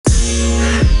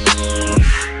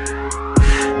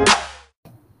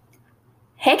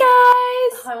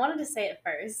I wanted to say it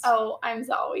first. Oh, I'm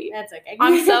sorry. That's okay.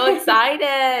 I'm so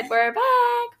excited. We're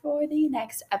back for the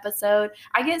next episode.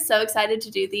 I get so excited to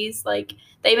do these. Like,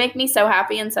 they make me so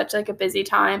happy in such, like, a busy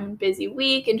time, busy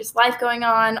week, and just life going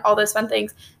on, all those fun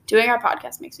things. Doing our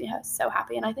podcast makes me so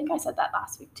happy, and I think I said that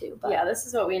last week, too. But yeah, this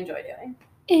is what we enjoy doing.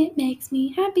 it makes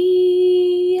me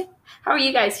happy. How are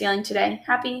you guys feeling today?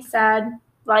 Happy, sad,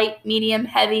 light, medium,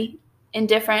 heavy,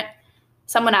 indifferent?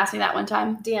 Someone asked me that one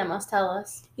time. DM us, tell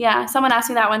us. Yeah, someone asked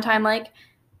me that one time, like,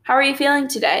 how are you feeling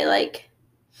today? Like,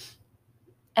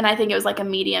 and I think it was like a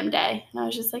medium day. And I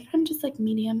was just like, I'm just like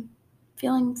medium.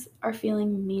 Feelings are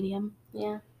feeling medium.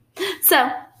 Yeah. So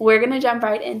we're going to jump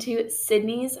right into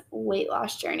Sydney's weight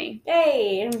loss journey.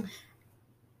 Yay!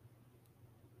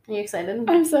 Are you excited?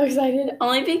 I'm so excited.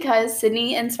 Only because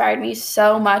Sydney inspired me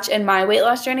so much in my weight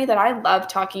loss journey that I love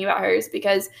talking about hers,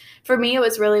 because for me, it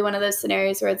was really one of those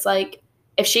scenarios where it's like,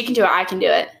 if she can do it, I can do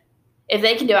it. If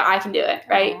they can do it, I can do it,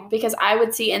 right? Aww. Because I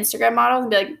would see Instagram models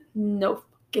and be like, no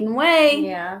fucking way.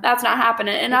 Yeah. That's not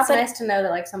happening. And it's nice to know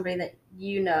that, like, somebody that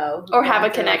you know. Or have a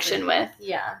connection with.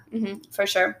 Yeah. For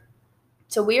sure.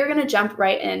 So we are going to jump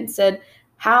right in. Sid,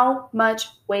 how much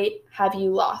weight have you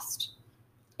lost?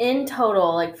 In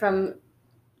total, like, from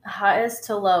highest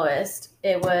to lowest,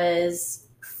 it was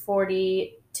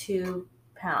 42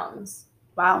 pounds.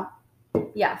 Wow.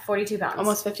 Yeah, 42 pounds.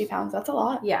 Almost 50 pounds. That's a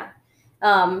lot. Yeah.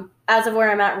 As of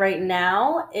where I'm at right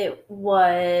now, it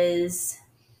was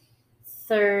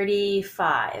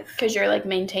 35. Because you're, like,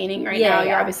 maintaining right now.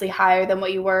 You're obviously higher than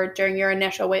what you were during your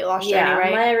initial weight loss journey,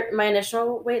 right? My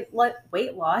initial weight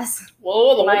loss.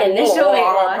 Whoa, my initial weight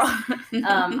loss.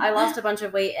 I lost a bunch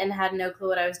of weight and had no clue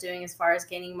what I was doing as far as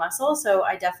gaining muscle. So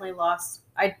I definitely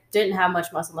I didn't have much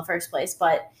muscle in the first place,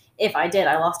 but if I did,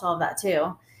 I lost all of that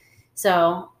too.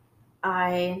 So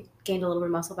I gained a little bit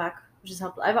of muscle back, which has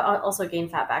helped. I've also gained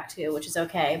fat back too, which is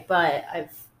okay. But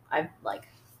I've like,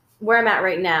 where I'm at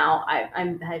right now,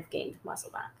 I've gained muscle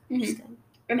back. Mm-hmm.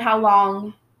 And how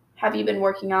long have you been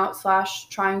working out /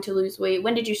 trying to lose weight?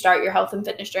 When did you start your health and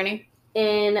fitness journey?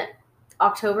 In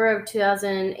October of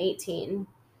 2018.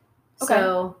 Okay.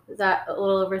 So is that a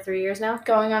little over 3 years now?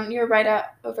 You're right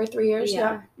at over 3 years.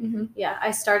 Yeah. Mm-hmm. Yeah. I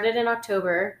started in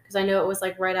October because I know it was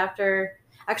like right after,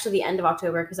 actually the end of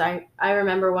October, because I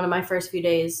remember one of my first few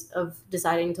days of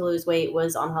deciding to lose weight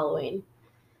was on Halloween.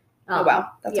 Oh, wow.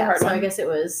 That's a hard one. So I guess it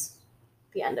was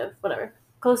the end of whatever,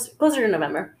 closer to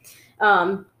November.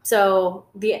 So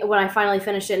when I finally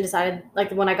finished it and decided,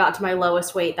 like, when I got to my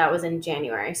lowest weight, that was in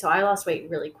January. So I lost weight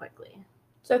really quickly.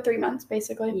 So 3 months,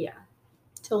 basically. Yeah.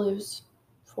 To lose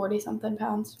 40-something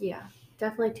pounds. Yeah.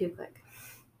 Definitely too quick.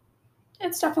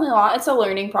 It's definitely a lot. It's a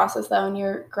learning process, though, and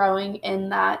you're growing in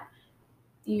that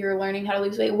you're learning how to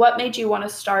lose weight. What made you want to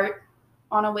start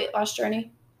on a weight loss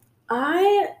journey?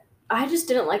 I just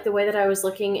didn't like the way that I was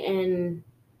looking in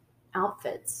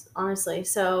outfits, honestly.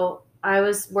 So I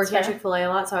was working at Chick-fil-A a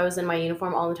lot, so I was in my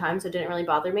uniform all the time, so it didn't really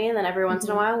bother me. And then every once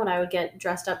in a while, when I would get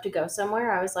dressed up to go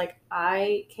somewhere, I was like,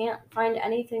 I can't find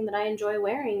anything that I enjoy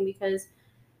wearing because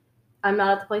I'm not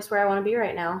at the place where I want to be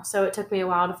right now. So it took me a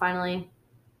while to finally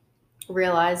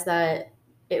realize that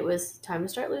it was time to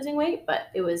start losing weight, but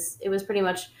it was pretty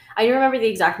much, I remember the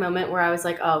exact moment where I was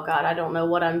like, oh God, I don't know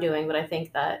what I'm doing, but I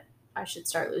think that I should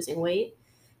start losing weight.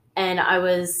 And I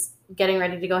was getting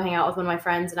ready to go hang out with one of my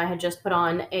friends, and I had just put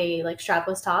on a like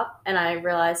strapless top, and I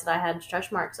realized that I had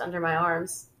stretch marks under my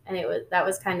arms, and that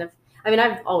was kind of, I mean,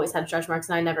 I've always had stretch marks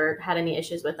and I never had any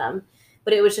issues with them,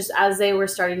 but it was just as they were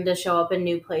starting to show up in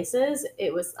new places,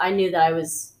 I knew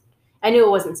it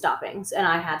wasn't stopping, and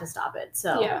I had to stop it.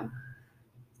 So yeah,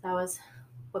 that was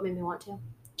what made me want to.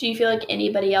 Do you feel like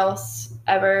anybody else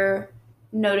ever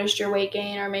noticed your weight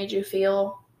gain or made you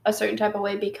feel a certain type of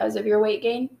way because of your weight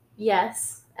gain?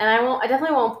 Yes. And I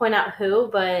definitely won't point out who,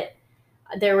 but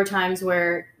there were times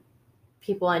where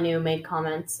people I knew made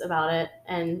comments about it,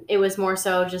 and it was more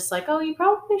so just like, oh, you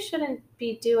probably shouldn't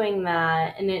be doing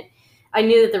that. And I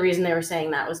knew that the reason they were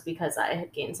saying that was because I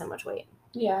had gained so much weight.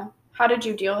 Yeah. How did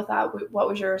you deal with that? What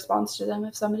was your response to them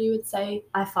if somebody would say?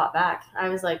 I fought back. I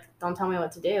was like, don't tell me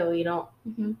what to do. You don't,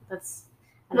 that's...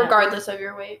 Regardless of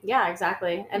your weight. Yeah,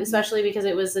 exactly. And especially because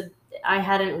I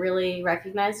hadn't really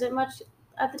recognized it much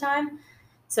at the time.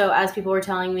 So as people were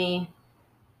telling me,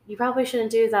 you probably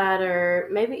shouldn't do that, or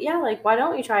maybe, yeah, like, why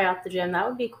don't you try out the gym? That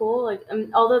would be cool. Like,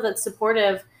 although that's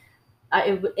supportive,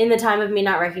 in the time of me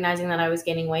not recognizing that I was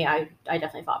gaining weight, I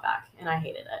definitely fought back, and I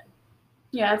hated it.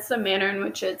 Yeah, it's the manner in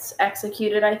which it's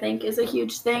executed, I think, is a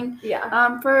huge thing.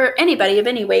 Yeah. For anybody of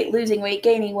any weight, losing weight,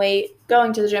 gaining weight,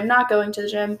 going to the gym, not going to the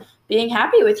gym, being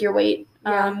happy with your weight.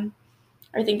 Yeah.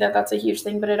 I think that that's a huge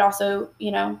thing, but it also,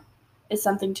 is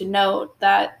something to note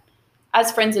that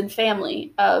as friends and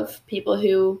family of people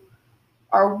who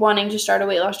are wanting to start a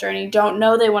weight loss journey, don't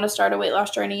know they want to start a weight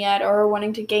loss journey yet, or are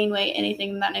wanting to gain weight,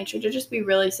 anything of that nature, to just be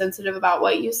really sensitive about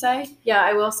what you say. Yeah,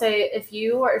 I will say, if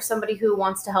you are somebody who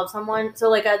wants to help someone, so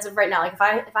like as of right now, like if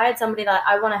I had somebody that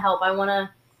I want to help,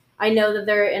 I know that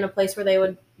they're in a place where they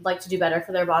would like to do better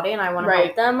for their body, and I want to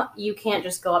help them. You can't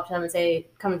just go up to them and say,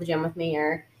 come to the gym with me,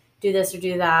 or do this or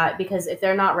do that, because if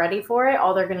they're not ready for it,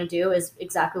 all they're going to do is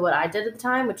exactly what I did at the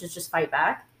time, which is just fight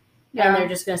back. Yeah. And they're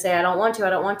just going to say, I don't want to,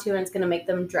 and it's going to make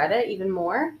them dread it even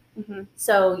more. Mm-hmm.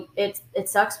 So it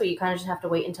sucks, but you kind of just have to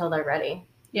wait until they're ready.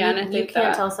 Yeah, and I think you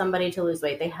can't tell somebody to lose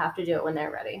weight. They have to do it when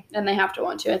they're ready. And they have to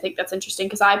want to. I think that's interesting,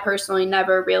 because I personally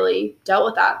never really dealt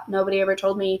with that. Nobody ever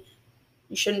told me,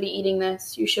 you shouldn't be eating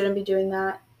this, you shouldn't be doing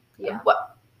that. Yeah.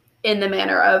 What, in the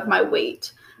manner of my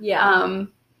weight. Yeah.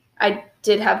 I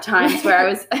did have times where I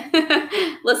was,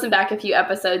 listen back a few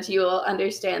episodes, you will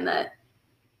understand that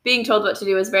being told what to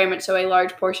do was very much so a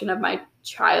large portion of my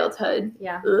childhood.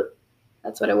 Yeah.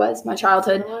 That's what it was, my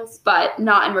childhood. But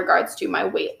not in regards to my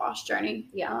weight loss journey.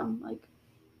 Yeah.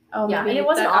 Yeah, and it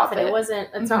wasn't often.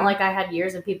 It's not like I had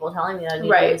years of people telling me that I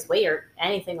needed to lose weight or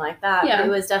anything like that. Yeah. But it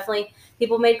was definitely,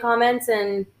 people made comments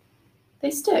and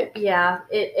they stick. Yeah.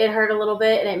 It hurt a little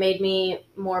bit, and it made me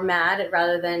more mad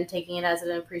rather than taking it as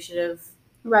an appreciative.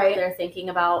 Right. They're thinking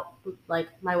about like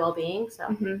my well-being.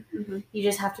 So you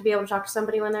just have to be able to talk to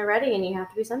somebody when they're ready, and you have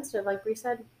to be sensitive, like Bree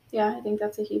said. Yeah, I think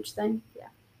that's a huge thing. Yeah.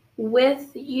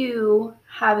 With you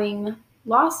having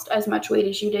lost as much weight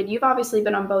as you did, you've obviously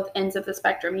been on both ends of the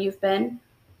spectrum. You've been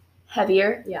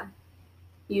heavier. Yeah.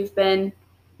 You've been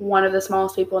one of the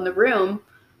smallest people in the room.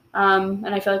 And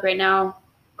I feel like right now,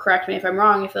 correct me if I'm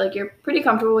wrong, I feel like you're pretty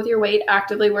comfortable with your weight,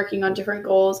 actively working on different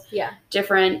goals. Yeah.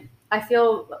 I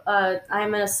feel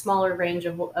I'm in a smaller range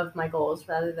of my goals,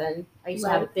 rather than I used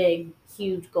to have big,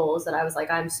 huge goals that I was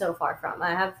like, I'm so far from.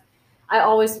 I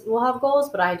always will have goals,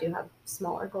 but I do have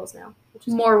smaller goals now. Which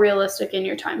is more realistic in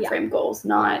your time frame goals,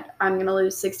 not I'm going to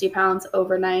lose 60 pounds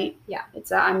overnight. Yeah.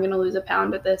 It's I'm going to lose a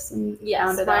pound of this and a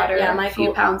pound of that, or a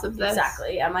few pounds of this.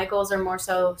 Exactly. Yeah, my goals are more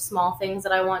so small things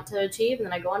that I want to achieve, and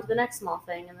then I go on to the next small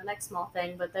thing and the next small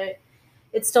thing, but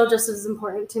it's still just as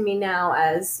important to me now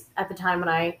as at the time when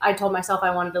I told myself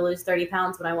I wanted to lose 30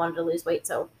 pounds when I wanted to lose weight.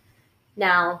 So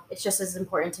now it's just as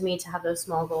important to me to have those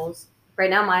small goals. Right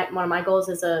now, one of my goals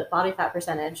is a body fat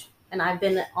percentage, and I've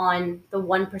been on the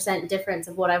 1% difference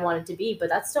of what I wanted to be, but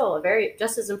that's still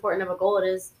just as important of a goal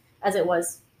as it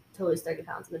was to lose 30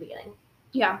 pounds in the beginning.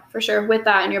 Yeah, for sure. With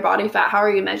that and your body fat, how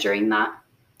are you measuring that?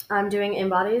 I'm doing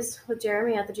InBodies with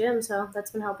Jeremy at the gym, so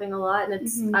that's been helping a lot.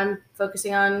 And I'm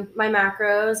focusing on my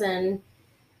macros and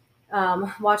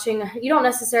watching. You don't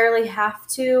necessarily have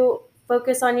to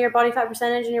focus on your body fat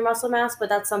percentage and your muscle mass, but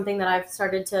that's something that I've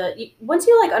started to. Once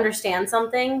you understand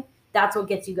something, that's what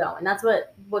gets you going. That's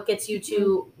what gets you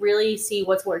to really see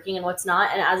what's working and what's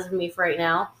not. And as of me for right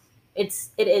now, it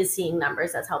is seeing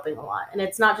numbers that's helping a lot. And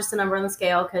it's not just a number on the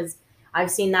scale, because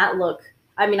I've seen that look.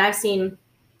 I mean,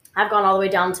 I've gone all the way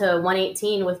down to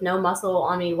 118 with no muscle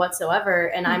on me whatsoever,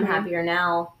 and I'm happier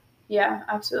now. Yeah,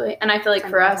 absolutely. And I feel like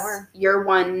for us, you're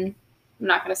one, I'm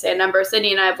not going to say a number.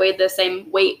 Sydney and I have weighed the same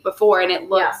weight before, and it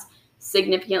looks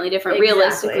significantly different. Exactly.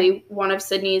 Realistically, one of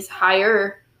Sydney's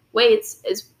higher weights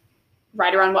is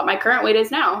right around what my current weight is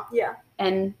now. Yeah.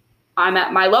 And I'm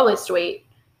at my lowest weight.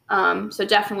 So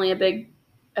definitely a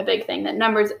big thing that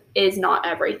numbers is not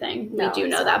everything. No, we do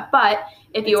know that. But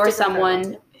if you're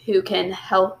someone who can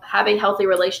have a healthy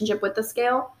relationship with the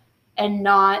scale and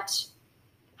not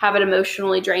have it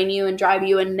emotionally drain you and drive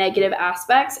you in negative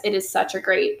aspects, it is such a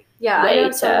great way I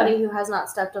know somebody who has not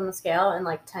stepped on the scale in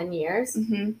 10 years,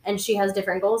 and she has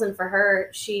different goals, and for her,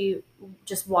 she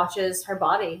just watches her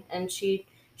body, and she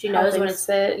knows when it's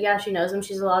fit. Yeah, she knows when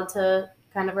she's allowed to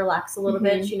kind of relax a little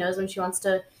bit. She knows when she wants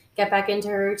to get back into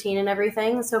her routine and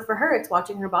everything. So for her, it's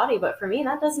watching her body, but for me,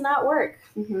 that does not work.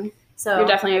 So you're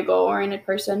definitely a goal-oriented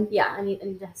person. Yeah, I need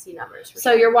to see numbers.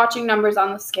 So you're watching numbers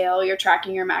on the scale. You're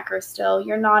tracking your macros still.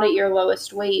 You're not at your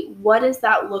lowest weight. What does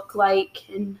that look like,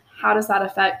 and how does that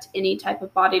affect any type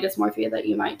of body dysmorphia that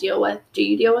you might deal with? Do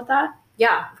you deal with that?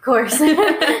 Yeah, of course.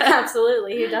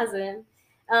 Absolutely. Who doesn't?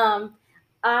 Oh,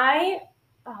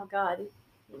 God.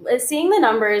 Seeing the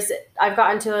numbers, I've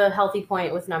gotten to a healthy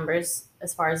point with numbers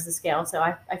as far as the scale. So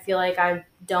I feel like I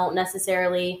don't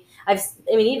necessarily –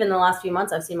 even the last few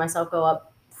months, I've seen myself go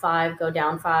up 5, go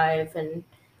down 5, and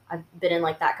I've been in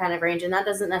that kind of range. And that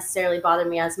doesn't necessarily bother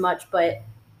me as much, but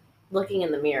looking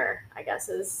in the mirror, I guess,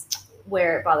 is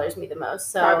where it bothers me the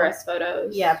most. So progress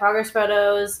photos. Yeah, progress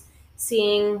photos,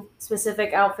 seeing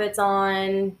specific outfits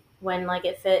on when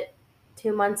it fit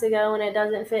 2 months ago and it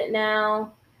doesn't fit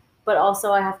now. But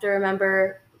also I have to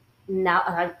remember now,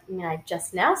 I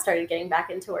just now started getting back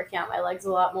into working out my legs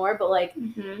a lot more, but like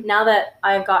now that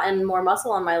I've gotten more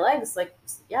muscle on my legs, like,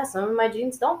 yeah, some of my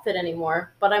jeans don't fit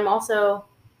anymore, but I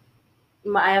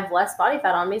have less body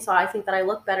fat on me, so I think that I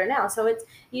look better now. So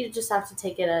you just have to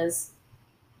take it as,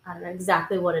 I don't know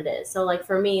exactly what it is. So like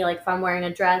for me, like if I'm wearing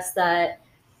a dress that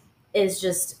is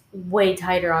just way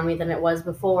tighter on me than it was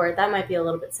before, that might be a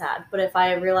little bit sad. But if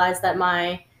I realize that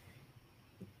my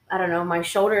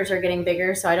shoulders are getting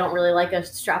bigger, so I don't really like a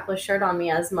strapless shirt on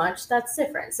me as much, that's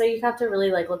different. So you have to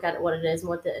really like look at what it is and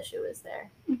what the issue is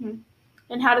there. Mm-hmm.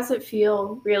 And how does it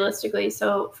feel realistically?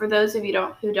 So for those of you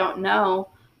who don't know,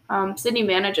 Sydney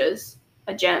manages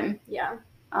a gym. Yeah.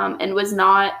 And was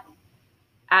not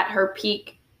at her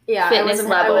peak fitness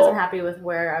level. I wasn't happy with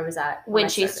where I was at when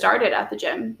she started at the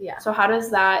gym. Yeah. So how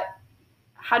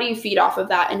do you feed off of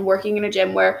that and working in a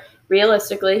gym where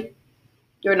realistically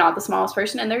you're not the smallest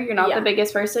person in there, you're not the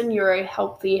biggest person, you're a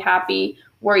healthy, happy,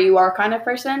 where you are kind of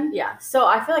person? Yeah. So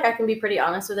I feel like I can be pretty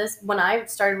honest with this. When I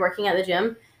started working at the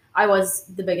gym, I was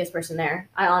the biggest person there.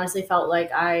 I honestly felt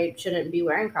like I shouldn't be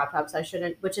wearing crop tops.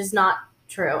 Which is not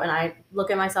true. And I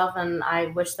look at myself and I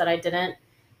wish that I didn't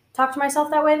talk to myself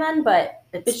that way then, but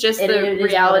it's just the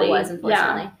reality. It was,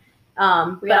 unfortunately.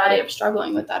 Reality of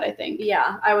struggling with that, I think.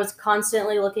 Yeah, I was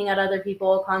constantly looking at other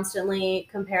people, constantly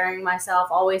comparing myself,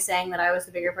 always saying that I was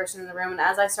the bigger person in the room. And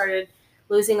as I started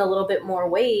losing a little bit more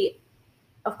weight,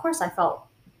 of course I felt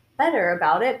better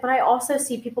about it. But I also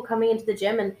see people coming into the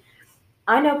gym, and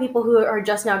I know people who are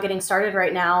just now getting started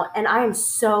right now, and I am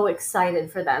so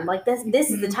excited for them. Like this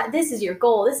is the time. This is your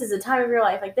goal. This is the time of your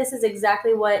life. Like this is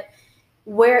exactly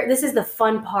where this is the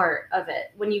fun part of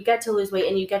it, when you get to lose weight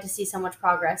and you get to see so much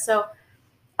progress. So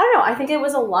I don't know. I think it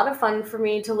was a lot of fun for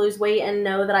me to lose weight and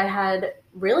know that I had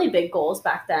really big goals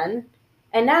back then.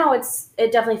 And now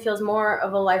it definitely feels more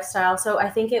of a lifestyle. So I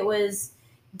think it was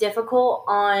difficult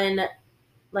on,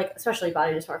 like, especially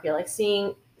body dysmorphia, like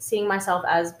seeing myself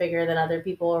as bigger than other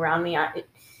people around me.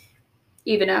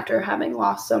 Even after having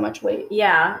lost so much weight.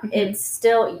 Yeah. It's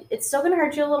still going to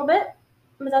hurt you a little bit,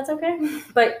 but that's okay.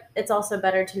 But it's also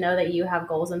better to know that you have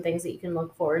goals and things that you can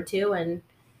look forward to, and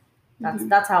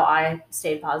that's how I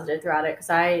stayed positive throughout it,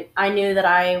 because I knew that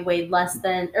I weighed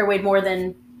more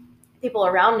than people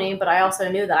around me, but I also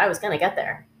knew that I was going to get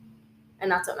there, and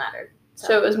that's what mattered.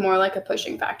 So it was more like a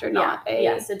pushing factor, not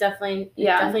Yes, it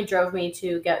definitely drove me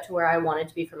to get to where I wanted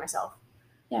to be for myself.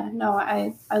 Yeah, no,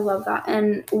 I love that.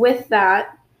 And with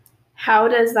that, how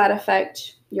does that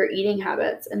affect your eating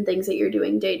habits and things that you're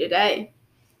doing day to day?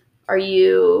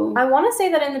 I want to say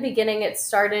that in the beginning it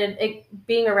started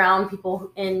being around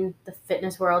people in the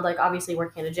fitness world, like obviously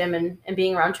working at a gym and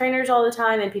being around trainers all the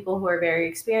time and people who are very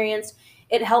experienced.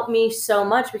 It helped me so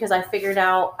much because I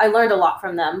learned a lot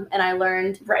from them, and I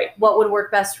learned what would work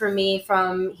best for me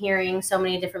from hearing so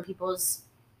many different people's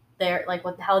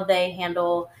how they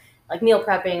handle like meal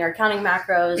prepping or counting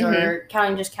macros or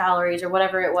counting just calories or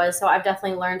whatever it was. So I've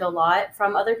definitely learned a lot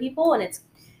from other people, and it's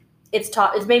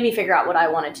made me figure out what I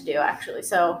wanted to do, actually.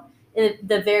 So in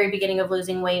the very beginning of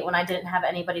losing weight, when I didn't have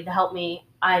anybody to help me,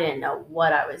 I didn't know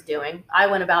what I was doing. I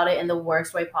went about it in the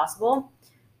worst way possible.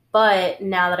 But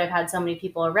now that I've had so many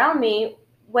people around me,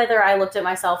 whether I looked at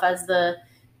myself as the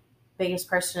biggest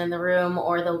person in the room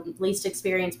or the least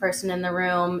experienced person in the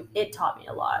room, it taught me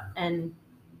a lot. And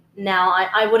now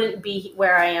I wouldn't be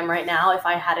where I am right now if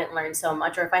I hadn't learned so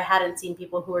much, or if I hadn't seen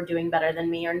people who were doing better than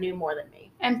me or knew more than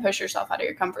me. And push yourself out of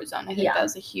your comfort zone. I think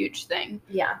that's a huge thing.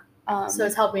 Yeah. So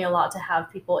it's helped me a lot to have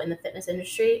people in the fitness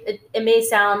industry. It may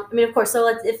sound, of course, so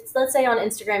let's say on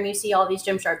Instagram you see all these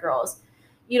Gymshark girls.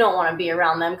 You don't want to be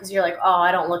around them because you're like, oh,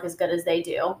 I don't look as good as they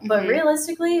do. But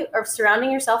realistically, or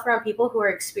surrounding yourself around people who are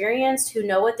experienced, who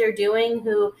know what they're doing,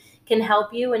 who can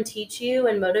help you and teach you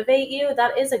and motivate you,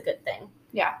 that is a good thing.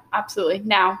 Yeah, absolutely.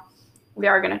 Now, we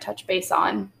are going to touch base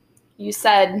on, you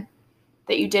said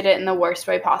that you did it in the worst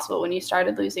way possible when you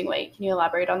started losing weight. Can you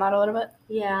elaborate on that a little bit?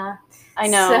 Yeah. I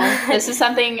know. This is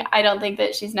something I don't think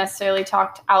that she's necessarily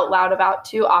talked out loud about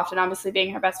too often. Obviously,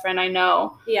 being her best friend, I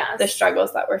know the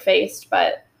struggles that were faced.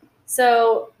 But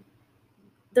so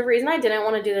the reason I didn't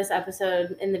want to do this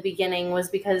episode in the beginning was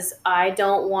because I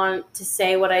don't want to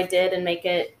say what I did and make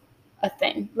it a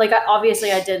thing. Like,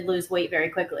 obviously, I did lose weight very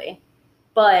quickly,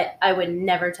 but I would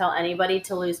never tell anybody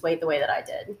to lose weight the way that I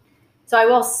did. So I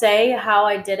will say how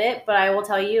I did it, but I will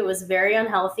tell you it was very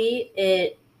unhealthy.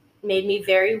 It made me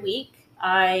very weak.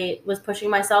 I was pushing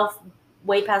myself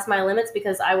way past my limits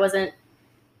because I wasn't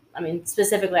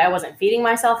feeding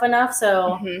myself enough.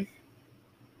 So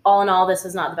all in all, this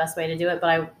is not the best way to do it, but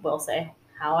I will say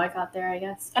how I got there, I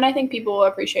guess. And I think people will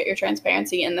appreciate your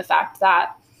transparency in the fact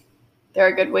that there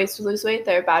are good ways to lose weight,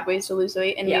 there are bad ways to lose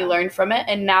weight, and Yeah. we learned from it.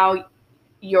 And now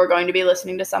you're going to be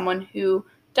listening to someone who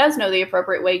does know the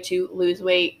appropriate way to lose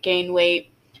weight, gain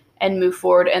weight, and move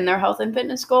forward in their health and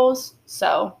fitness goals.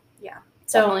 So Yeah.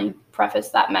 definitely preface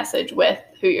that message with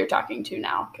who you're talking to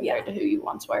now compared to who you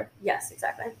once were. Yes,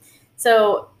 exactly.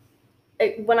 So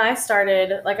when I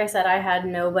started, like I said, I had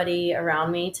nobody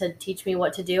around me to teach me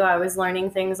what to do. I was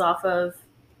learning things off of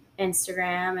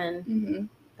Instagram, and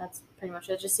that's pretty much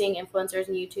it. Just seeing influencers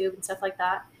and YouTube and stuff like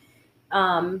that.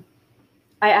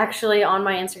 I actually, on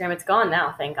my Instagram, it's gone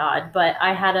now, thank God, but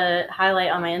I had a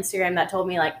highlight on my Instagram that told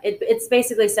me, like, it's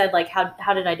basically said, like,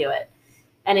 how did I do it?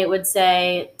 And it would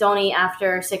say, don't eat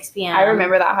after 6 p.m. I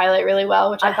remember that highlight really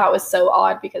well, which I thought was so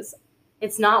odd because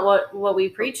it's not what we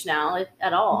preach now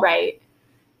at all. Right.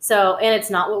 So, and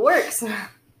it's not what works.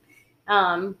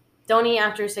 Don't eat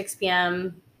after 6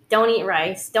 p.m. Don't eat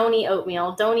rice. Don't eat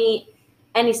oatmeal. Don't eat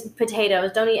any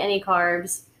potatoes. Don't eat any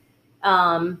carbs.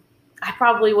 I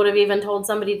probably would have even told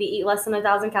somebody to eat less than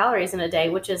 1,000 calories in a day,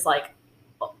 which is like,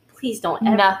 please don't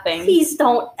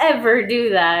ever do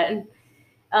that.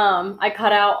 I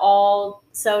cut out all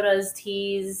sodas,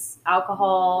 teas,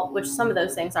 alcohol, which some of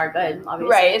those things are good,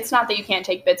 obviously. Right. It's not that you can't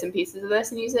take bits and pieces of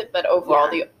this and use it, but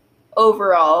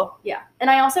overall. Yeah. And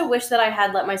I also wish that I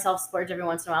had let myself splurge every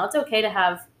once in a while. It's okay to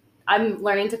have, I'm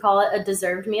learning to call it a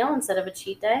deserved meal instead of a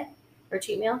cheat day or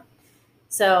cheat meal.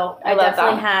 So I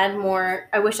definitely had more,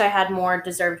 I wish I had more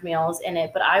deserved meals in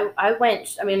it. But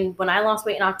when I lost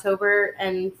weight in October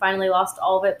and finally lost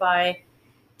all of it by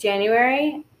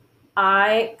January,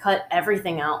 I cut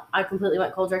everything out. I completely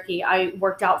went cold turkey. I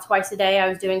worked out twice a day. I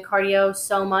was doing cardio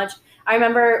so much. I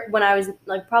remember when I was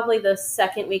like probably the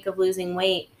second week of losing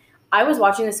weight, I was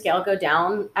watching the scale go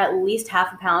down at least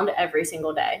half a pound every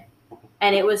single day.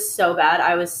 And it was so bad.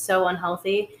 I was so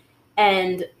unhealthy.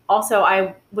 And also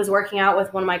I was working out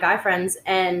with one of my guy friends,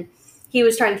 and he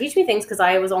was trying to teach me things because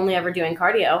I was only ever doing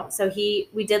cardio. So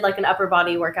we did like an upper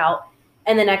body workout.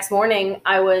 And the next morning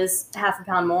I was half a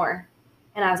pound more.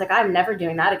 And I was like, I'm never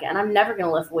doing that again. I'm never going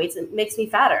to lift weights. It makes me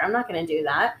fatter. I'm not going to do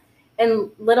that. And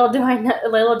little did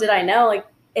I know, like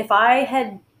if I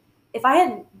had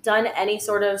done any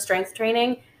sort of strength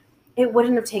training, it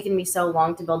wouldn't have taken me so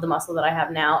long to build the muscle that I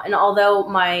have now. And although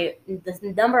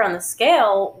the number on the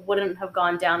scale wouldn't have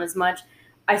gone down as much,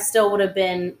 I still would have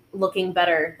been looking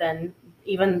better than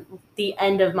even the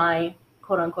end of my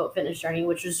quote unquote fitness journey,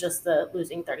 which was just the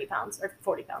losing 30 pounds or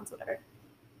 40 pounds, whatever.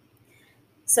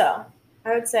 So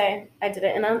I would say I did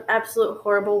it in an absolute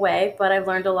horrible way, but I've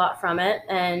learned a lot from it.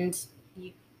 And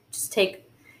you just take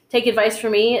advice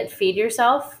from me, feed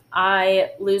yourself.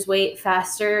 I lose weight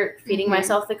faster feeding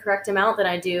myself the correct amount than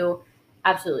I do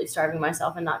absolutely starving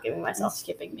myself and not giving myself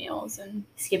skipping meals,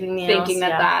 thinking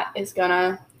that is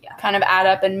gonna kind of add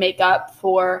up and make up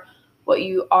for what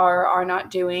you are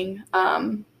not doing.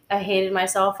 I hated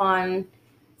myself on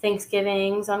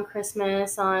Thanksgivings, on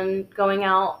Christmas, on going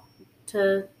out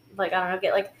to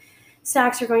get like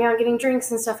snacks or going out and getting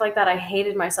drinks and stuff like that. I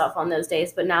hated myself on those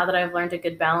days, but now that I've learned a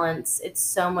good balance, I'm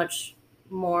so much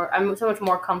more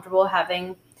comfortable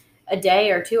having a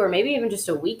day or two, or maybe even just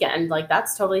a weekend. Like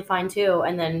that's totally fine too.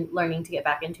 And then learning to get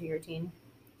back into your routine.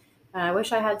 And I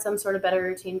wish I had some sort of better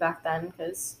routine back then,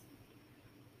 because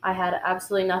I had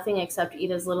absolutely nothing except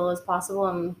eat as little as possible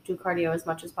and do cardio as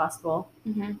much as possible.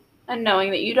 Mm-hmm. And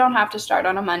knowing that you don't have to start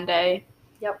on a Monday.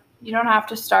 Yep. You don't have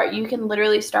to start. You can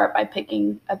literally start by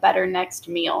picking a better next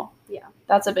meal. Yeah.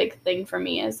 That's a big thing for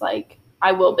me, is like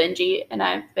I will binge eat, and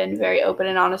I've been very open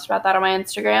and honest about that on my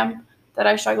Instagram, that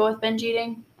I struggle with binge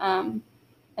eating. And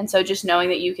so just knowing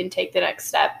that you can take the next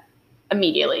step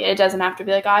immediately. It doesn't have to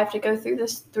be like, I have to go through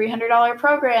this $300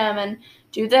 program and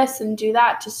do this and do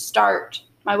that to start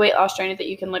my weight loss journey, that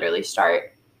you can literally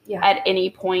start at any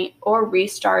point or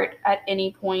restart at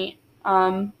any point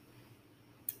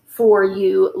for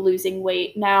you losing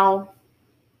weight. Now,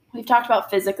 we've talked about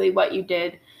physically what you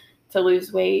did to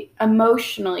lose weight.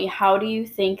 Emotionally, how do you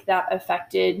think that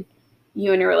affected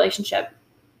you and your relationship?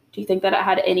 Do you think that it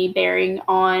had any bearing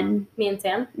on me and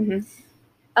Sam? Mm-hmm.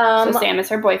 So Sam is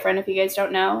her boyfriend, if you guys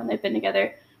don't know, and they've been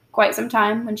together quite some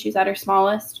time. When she's at her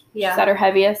smallest, she's at her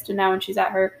heaviest, and now when she's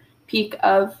at her peak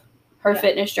of her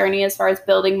fitness journey as far as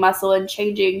building muscle and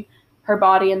changing her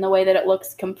body in the way that it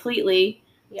looks completely.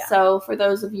 Yeah. So for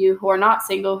those of you who are not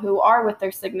single, who are with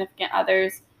their significant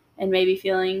others and maybe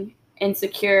feeling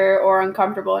insecure or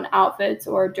uncomfortable in outfits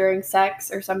or during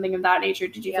sex or something of that nature,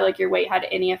 did you feel like your weight had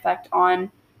any effect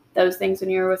on those things when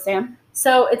you were with Sam?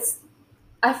 So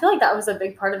I feel like that was a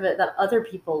big part of it that other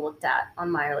people looked at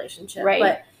on my relationship. Right.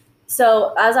 But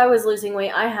so as I was losing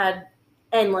weight, I had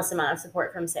endless amount of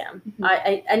support from Sam.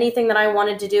 I anything that I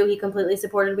wanted to do, he completely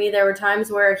supported me. There were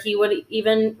times where he would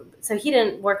even, so he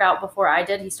didn't work out before I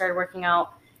did. He started working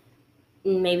out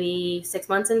maybe 6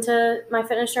 months into my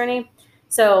fitness journey.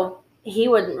 So he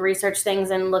would research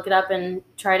things and look it up and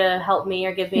try to help me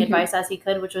or give me advice as he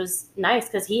could, which was nice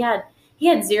because he had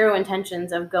zero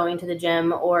intentions of going to the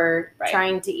gym or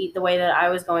trying to eat the way that I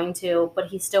was going to, but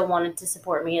he still wanted to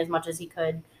support me as much as he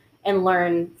could and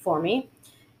learn for me.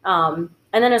 And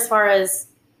then as far as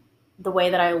the way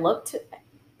that I looked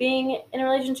being in a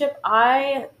relationship,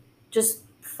 I just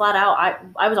flat out,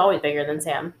 I was always bigger than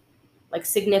Sam, like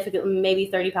significantly, maybe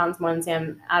 30 pounds more than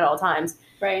Sam at all times.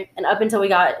 Right. And up until we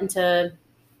got into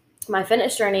my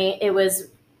fitness journey, it was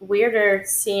weirder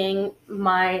seeing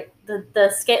the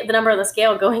number of the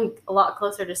scale going a lot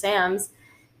closer to Sam's.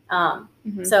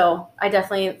 So I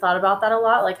definitely thought about that a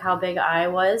lot, like how big I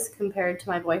was compared to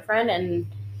my boyfriend. And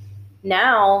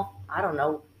now, I don't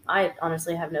know. I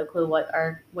honestly have no clue what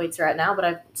our weights are at now, but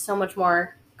I'm so much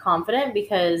more confident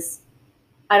because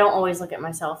I don't always look at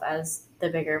myself as the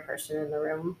bigger person in the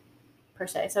room per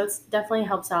se. So it definitely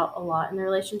helps out a lot in the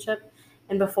relationship.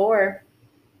 And before,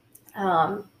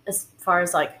 as far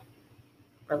as like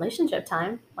relationship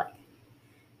time, like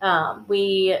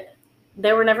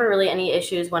there were never really any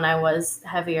issues when I was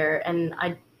heavier. And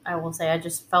I will say I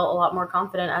just felt a lot more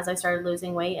confident as I started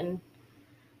losing weight, and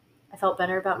I felt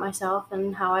better about myself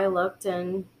and how I looked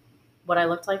and what I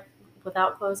looked like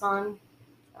without clothes on.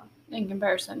 So. In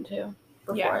comparison to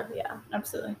before, yeah.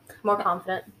 Absolutely. More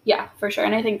confident. Yeah, for sure.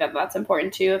 And I think that that's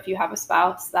important too. If you have a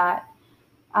spouse that,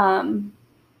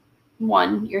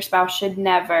 one, your spouse should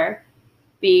never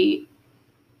be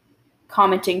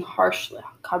commenting harshly.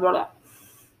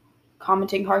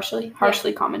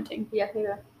 Commenting. Yeah,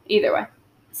 Either way.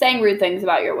 Saying rude things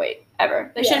about your weight,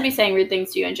 ever. They shouldn't be saying rude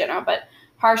things to you in general, but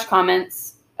harsh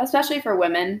comments, especially for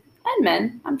women and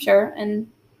men, I'm sure, and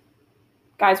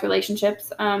guys'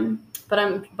 relationships. But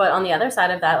on the other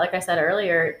side of that, like I said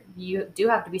earlier, you do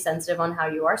have to be sensitive on how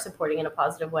you are supporting in a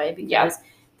positive way because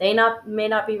they may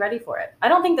not be ready for it. I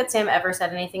don't think that Sam ever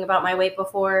said anything about my weight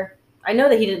before. I know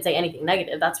that he didn't say anything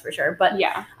negative, that's for sure. But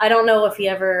I don't know if he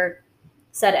ever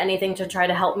said anything to try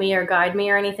to help me or guide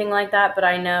me or anything like that. But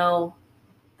I know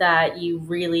that you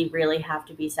really, really have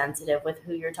to be sensitive with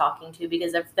who you're talking to,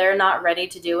 because if they're not ready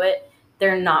to do it,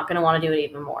 they're not going to want to do it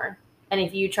even more. And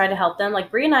if you try to help them,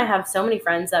 like Brie and I have so many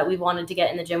friends that we wanted to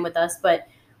get in the gym with us, but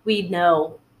we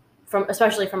know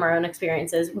especially from our own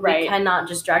experiences, we cannot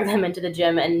just drag them into the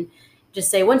gym and just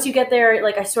say, once you get there,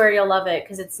 like, I swear you'll love it,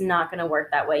 because it's not going to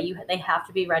work that way. They have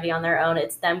to be ready on their own.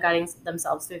 It's them guiding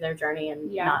themselves through their journey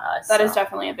and not us. That is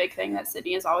definitely a big thing that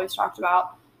Sydney has always talked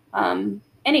about.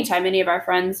 Anytime any of our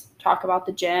friends talk about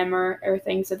the gym or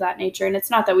things of that nature, and it's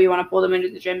not that we want to pull them into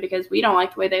the gym because we don't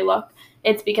like the way they look.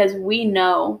 It's because we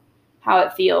know how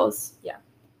it feels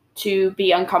to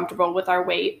be uncomfortable with our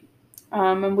weight.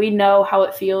 And we know how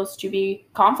it feels to be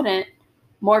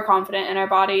more confident in our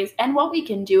bodies and what we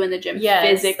can do in the gym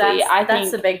physically. I think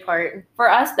that's the big part. For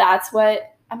us, that's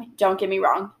what, I mean, don't get me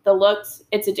wrong. The looks,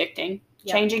 it's addicting.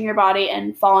 Yeah. Changing your body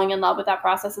and falling in love with that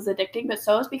process is addicting, but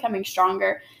so is becoming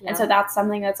stronger. Yeah. And so that's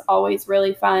something that's always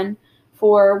really fun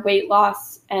for weight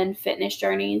loss and fitness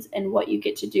journeys and what you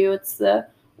get to do. It's the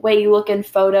way you look in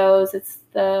photos. It's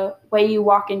the way you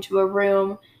walk into a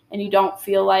room and you don't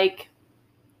feel like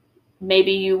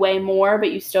maybe you weigh more,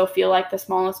 but you still feel like the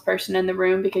smallest person in the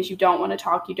room because you don't want to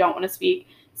talk, you don't want to speak,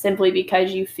 simply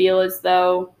because you feel as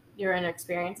though you're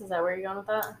inexperienced. Is that where you're going with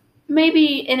that?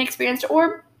 Maybe inexperienced,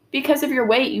 or because of your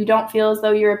weight, you don't feel as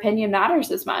though your opinion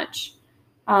matters as much.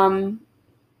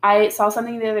 I saw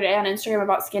something the other day on Instagram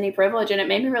about skinny privilege, and it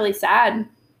made me really sad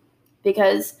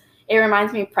because it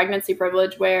reminds me of pregnancy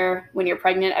privilege, where when you're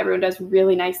pregnant, everyone does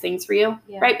really nice things for you,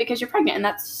 right? Because you're pregnant, and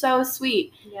that's so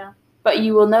sweet. Yeah. But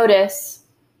you will notice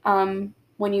when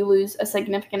you lose a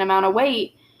significant amount of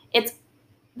weight, it's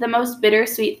the most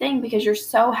bittersweet thing because you're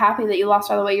so happy that you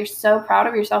lost all the weight. You're so proud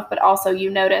of yourself, but also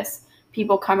you notice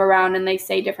people come around and they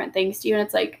say different things to you, and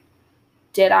it's like,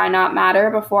 did I not matter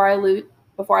before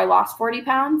I lost 40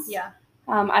 pounds? Yeah.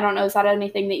 I don't know, is that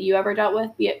anything that you ever dealt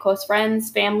with, be it close friends,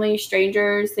 family,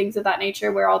 strangers, things of that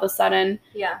nature, where all of a sudden...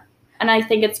 Yeah. And I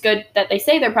think it's good that they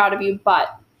say they're proud of you,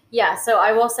 but... Yeah, so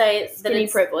I will say that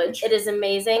it's privilege. It is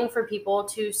amazing for people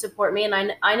to support me,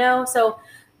 and I know, so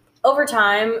over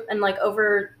time and like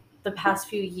over the past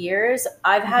few years,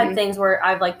 I've had things where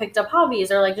I've like picked up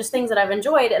hobbies or like just things that I've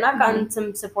enjoyed, and I've gotten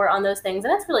some support on those things,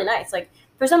 and it's really nice. Like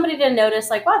for somebody to notice,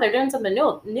 like, wow, they're doing something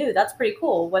new, that's pretty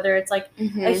cool. Whether it's like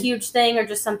a huge thing or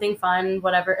just something fun,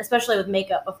 whatever. Especially with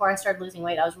makeup. Before I started losing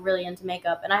weight, I was really into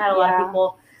makeup, and I had a lot of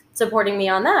people supporting me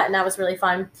on that, and that was really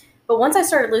fun. But once I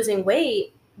started losing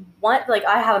weight,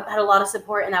 I had a lot of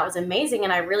support, and that was amazing,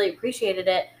 and I really appreciated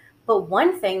it. But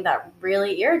one thing that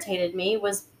really irritated me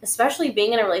was, especially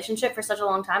being in a relationship for such a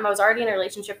long time, I was already in a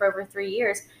relationship for over 3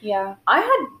 years. Yeah. I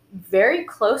had very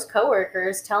close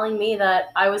coworkers telling me that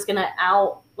I was going to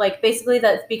basically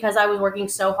that because I was working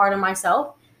so hard on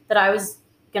myself, that I was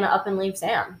going to up and leave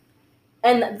Sam.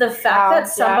 And the fact that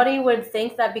somebody would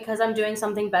think that because I'm doing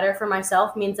something better for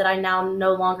myself means that I now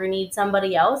no longer need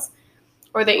somebody else.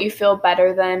 Or that you feel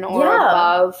better than or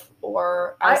above,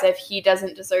 or as if he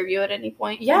doesn't deserve you at any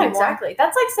point. Yeah, anymore. Exactly.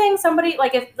 That's like saying somebody,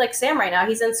 if Sam right now,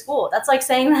 he's in school. That's like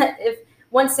saying that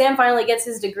once Sam finally gets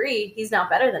his degree, he's now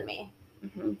better than me.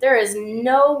 Mm-hmm. There is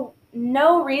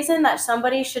no reason that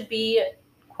somebody should be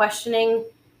questioning,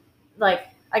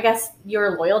 I guess,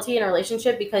 your loyalty in a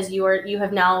relationship because you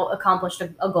have now accomplished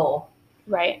a goal.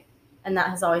 Right. And that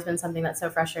has always been something that's so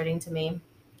frustrating to me,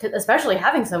 especially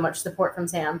having so much support from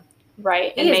Sam.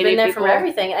 Right. He has been there for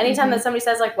everything. Anytime that somebody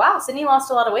says, wow, Sydney lost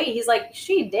a lot of weight, he's like,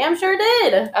 she damn sure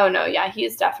did. Oh, no, yeah, he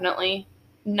is definitely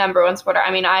number one supporter.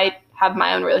 I mean, I have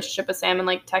my own relationship with Sam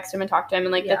and, text him and talk to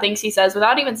him and, the things he says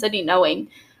without even Sydney knowing,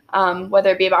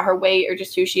 whether it be about her weight or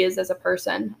just who she is as a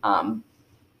person,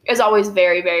 is always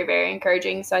very, very, very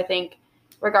encouraging. So I think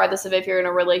regardless of if you're in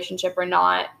a relationship or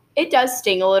not, it does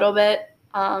sting a little bit.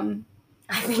 I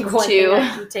think one thing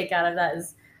I can take out of that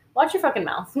is watch your fucking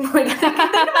mouth. Think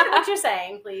about what you're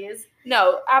saying, please.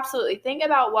 No, absolutely. Think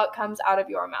about what comes out of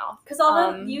your mouth. Because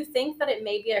although you think that it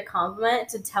may be a compliment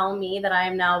to tell me that I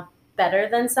am now better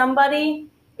than somebody,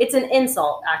 it's an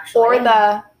insult, actually.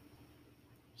 Or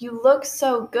you look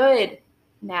so good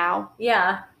now.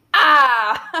 Yeah.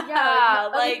 Yeah.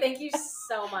 Thank you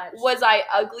so much. Was I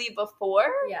ugly before?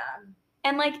 Yeah.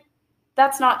 And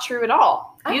that's not true at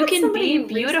all. You can be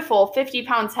beautiful, 50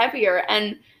 pounds heavier,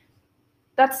 and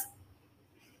that's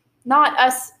not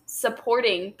us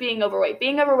supporting being overweight.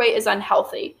 Being overweight is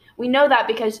unhealthy. We know that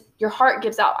because your heart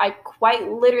gives out. I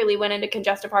quite literally went into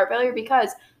congestive heart failure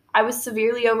because I was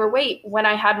severely overweight when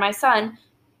I had my son.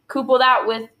 Couple that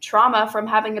with trauma from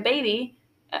having a baby,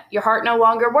 your heart no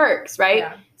longer works, right?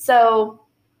 Yeah. So,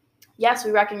 yes,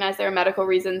 we recognize there are medical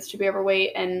reasons to be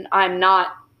overweight, and I'm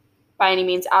not by any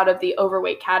means out of the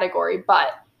overweight category, but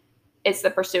it's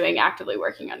the pursuing, actively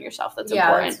working on yourself that's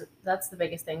important. That's the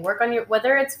biggest thing. Work on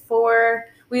whether it's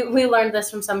we learned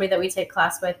this from somebody that we take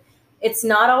class with. It's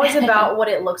not always about what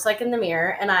it looks like in the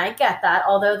mirror, and I get that,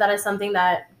 although that is something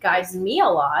that guides me a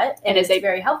lot, and it's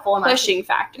very helpful. And pushing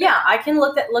factor. Yeah, I can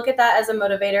look at that as a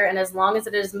motivator, and as long as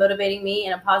it is motivating me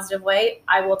in a positive way,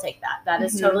 I will take that. That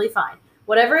is totally fine.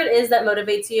 Whatever it is that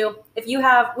motivates you,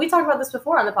 we talked about this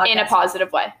before on the podcast. In a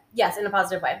positive way. Yes, in a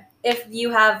positive way. If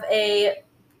you have a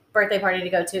birthday party to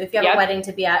go to, if you have a wedding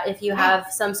to be at, if you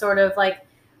have some sort of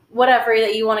whatever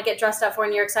that you want to get dressed up for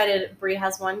and you're excited. Brie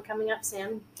has one coming up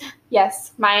soon.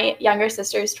 Yes. My younger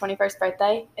sister's 21st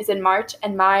birthday is in March,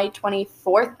 and my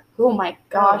 24th, oh my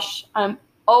gosh, I'm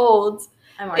old.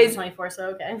 I'm already 24, so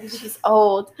okay. She's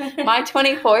old. My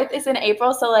 24th is in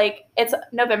April, so it's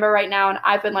November right now, and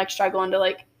I've been struggling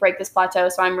to break this plateau,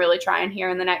 so I'm really trying here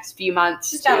in the next few months.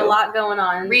 She's got a lot going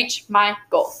on. Reach my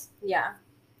goals. Yeah.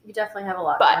 You definitely have a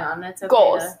lot going on. It's okay.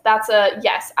 Goals. That's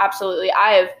yes, absolutely.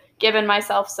 I have given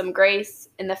myself some grace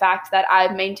in the fact that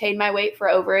I've maintained my weight for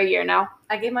over a year now.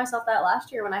 I gave myself that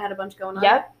last year when I had a bunch going on.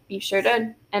 Yep, you sure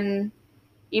did. And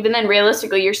even then,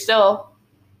 realistically, you're still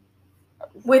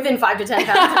within 5 to 10 pounds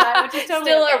of that, which is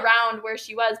totally still around where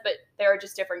she was, but there are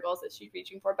just different goals that she's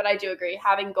reaching for. But I do agree,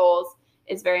 having goals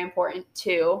is very important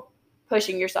too,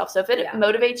 pushing yourself. So if it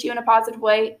motivates you in a positive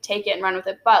way, take it and run with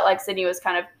it. But like Sydney was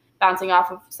kind of bouncing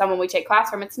off of someone we take class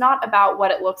from, it's not about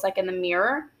what it looks like in the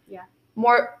mirror. Yeah.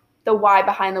 More the why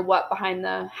behind the what behind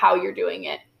the how you're doing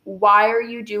it. Why are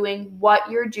you doing what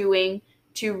you're doing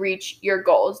to reach your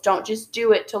goals? Don't just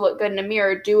do it to look good in a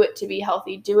mirror. Do it to be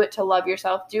healthy. Do it to love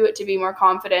yourself. Do it to be more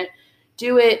confident.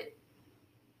 Do it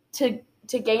to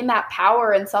gain that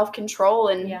power and self-control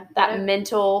and that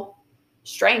mental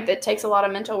strength. It takes a lot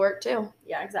of mental work too.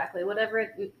 Yeah, exactly. Whatever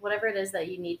it is that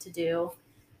you need to do,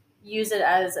 use it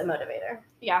as a motivator.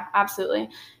 Yeah, absolutely.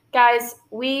 Guys,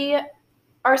 we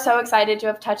are so excited to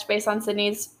have touched base on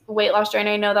Sydney's weight loss journey.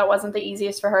 I know that wasn't the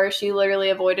easiest for her. She literally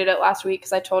avoided it last week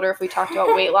because I told her if we talked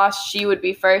about weight loss, she would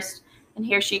be first. And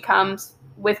here she comes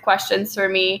with questions for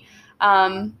me.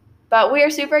 But we are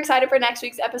super excited for next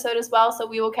week's episode as well. So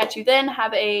we will catch you then.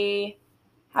 Have a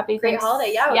happy great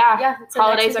holiday. Yeah. So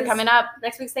holidays are coming up.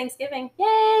 Next week's Thanksgiving.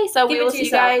 Yay. So we will see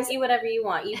you guys. Eat whatever you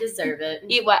want. You deserve it.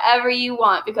 Eat whatever you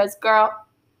want because, girl,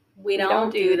 we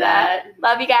don't do that.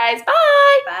 Love you guys.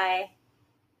 Bye. Bye.